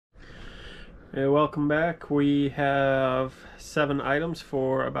Hey, welcome back. We have 7 items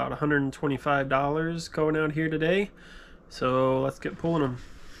for about $125 going out here today. So let's get pulling them.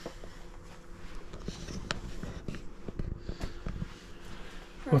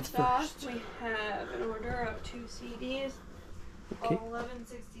 First off, we have an order of 2 CDs, Okay. all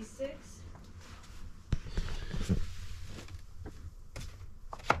 1166.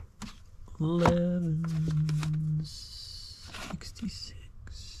 $11.66.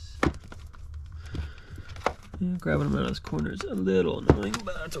 Yeah, grabbing them out of his corner is a little annoying,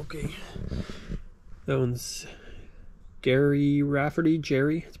 but that's okay. That one's Gary Rafferty.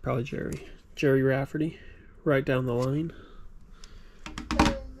 Jerry. It's probably Jerry. Jerry Rafferty. Right down the line. And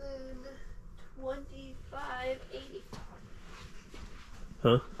then 25.80.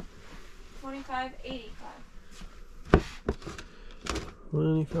 Huh? 25.85.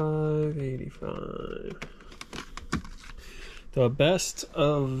 25.85. The best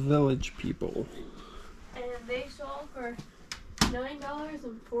of Village People. And they sold for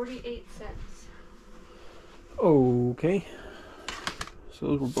 $9.48. Okay. So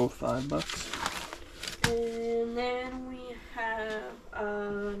those were both $5. And then we have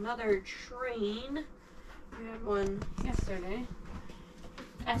another train. We had one yesterday.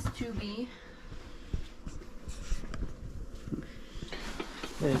 S2B.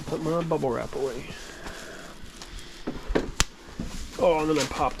 And put my bubble wrap away. Oh, and then I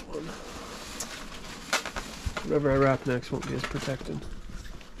popped one. Whatever I wrap next won't be as protected.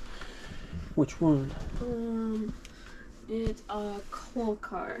 Which one? It's a coal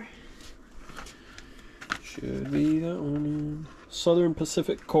car. Should be that one. Southern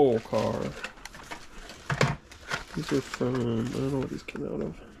Pacific Coal Car. These are from, I don't know what these came out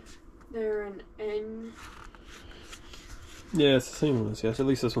of. They're an N. Yeah, it's the same ones, yes. At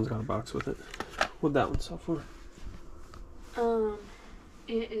least this one's got a box with it. What'd that one sell for?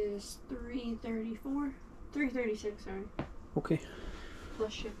 It is $336, sorry. Okay.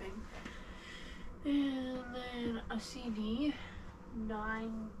 Plus shipping. And then a CD,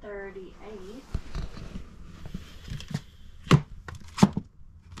 $938.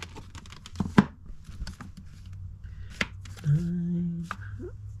 There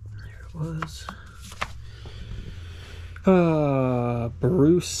it was.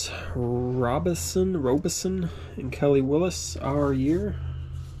 Bruce Robison, and Kelly Willis, Our Year.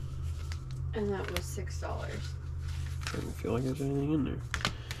 And that was $6. I don't feel like there's anything in there.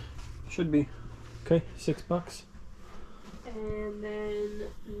 Should be. Okay, $6. And then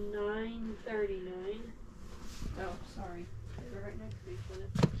 $939. Oh, sorry. They were right next to each other.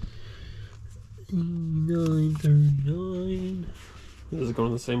 $9.39. Is it going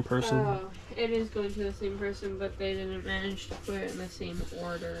to the same person? Oh, it is going to the same person, but they didn't manage to put it in the same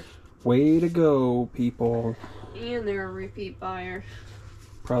order. Way to go, people. And they're a repeat buyer.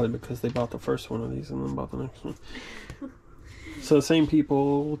 Probably because they bought the first one of these and then bought the next one. So the same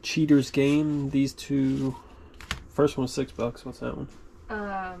people, Cheater's Game, these two. First one was $6. What's that one?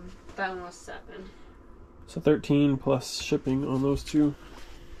 That one was $7. So 13 plus shipping on those two.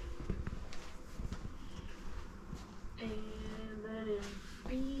 And then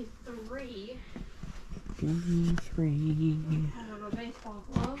in B3, B3. we have a baseball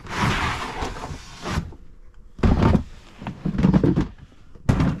glove.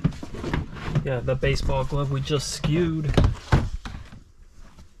 Yeah, the baseball glove we just skewed.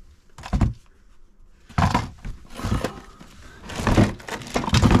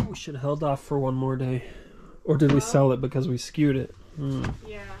 We should have held off for one more day. Or did we sell it because we skewed it?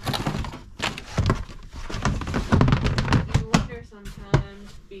 Yeah. You wonder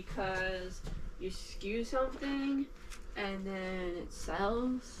sometimes because you skew something and then it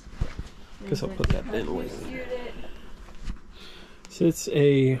sells. Guess I'll put that bin away. You skewed it. So it's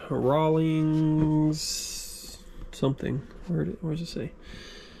a Rawlings something. Where does it say?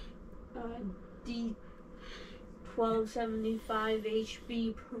 D1275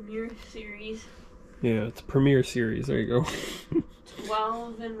 HB Premier Series. Yeah, it's Premier Series. There you go.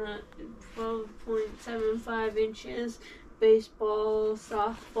 12.75 inches. Baseball,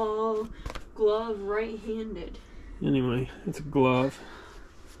 softball, glove, right-handed. Anyway, it's a glove.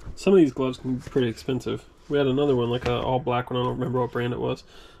 Some of these gloves can be pretty expensive. We had another one, like an all-black one. I don't remember what brand it was.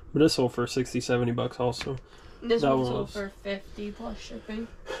 But this sold for $60-$70 also. This one sold for $50 plus shipping.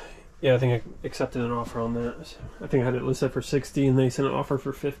 Yeah, I think I accepted an offer on that. I think I had it listed for $60 and they sent an offer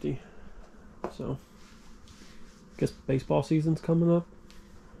for $50. So, guess baseball season's coming up.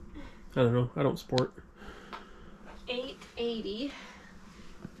 I don't know. I don't sport. $880.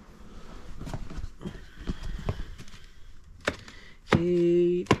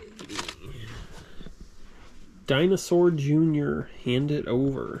 Dinosaur Jr. Hand It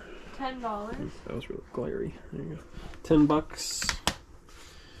Over. $10. That was really glary. There you go. $10.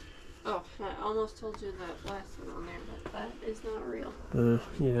 Oh, I almost told you that last one on there, but that is not real.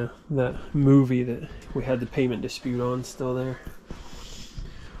 Yeah, that movie that we had the payment dispute on still there.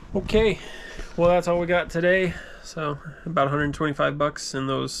 Okay, well that's all we got today. So about $125 in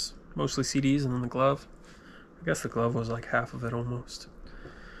those mostly CDs, and then the glove. I guess the glove was like half of it almost.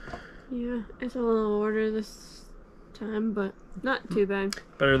 Yeah, it's a little order this time, but not too bad.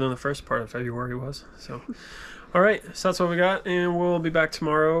 Better than the first part of February was. So, all right, so that's what we got, and we'll be back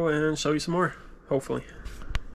tomorrow and show you some more, hopefully.